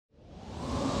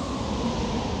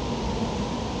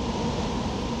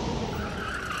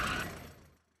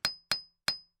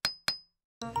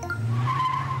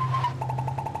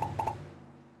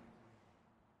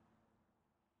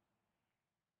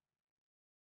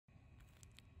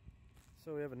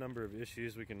So we have a number of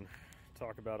issues we can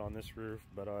talk about on this roof,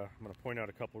 but I'm going to point out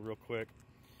a couple real quick.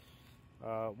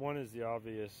 One is the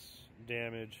obvious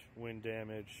damage, wind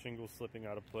damage, shingles slipping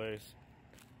out of place.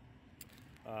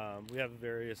 We have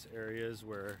various areas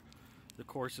where the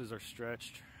courses are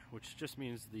stretched, which just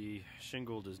means the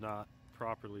shingle does not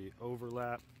properly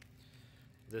overlap.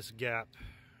 This gap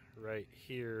right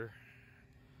here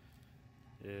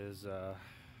is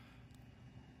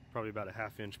probably about a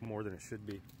 ½ inch more than it should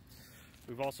be.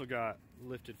 We've also got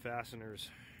lifted fasteners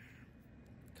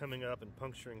coming up and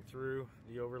puncturing through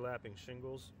the overlapping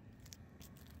shingles.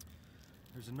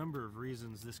 There's a number of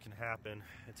reasons this can happen.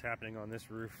 It's happening on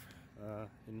this roof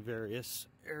in various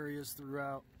areas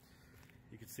throughout.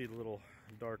 You can see the little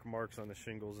dark marks on the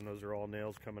shingles, and those are all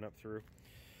nails coming up through.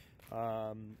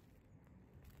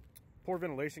 Poor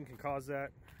ventilation can cause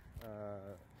that.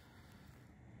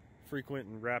 Frequent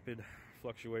and rapid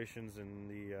fluctuations in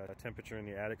the temperature in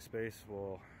the attic space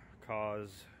will cause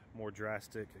more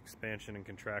drastic expansion and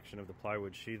contraction of the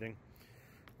plywood sheathing,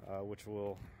 which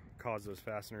will cause those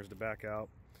fasteners to back out.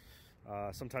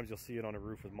 Sometimes you'll see it on a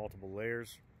roof with multiple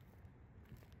layers.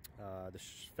 The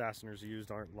fasteners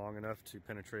used aren't long enough to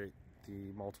penetrate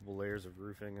the multiple layers of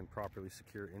roofing and properly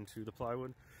secure into the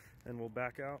plywood, and will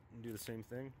back out and do the same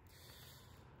thing.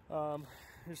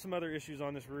 There's some other issues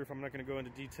on this roof. I'm not going to go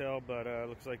into detail, but it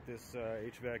looks like this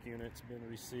HVAC unit's been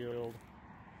resealed.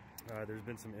 There's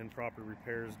been some improper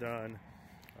repairs done,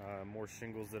 more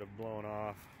shingles that have blown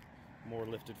off, more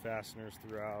lifted fasteners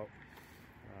throughout,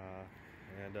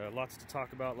 and lots to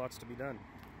talk about, lots to be done.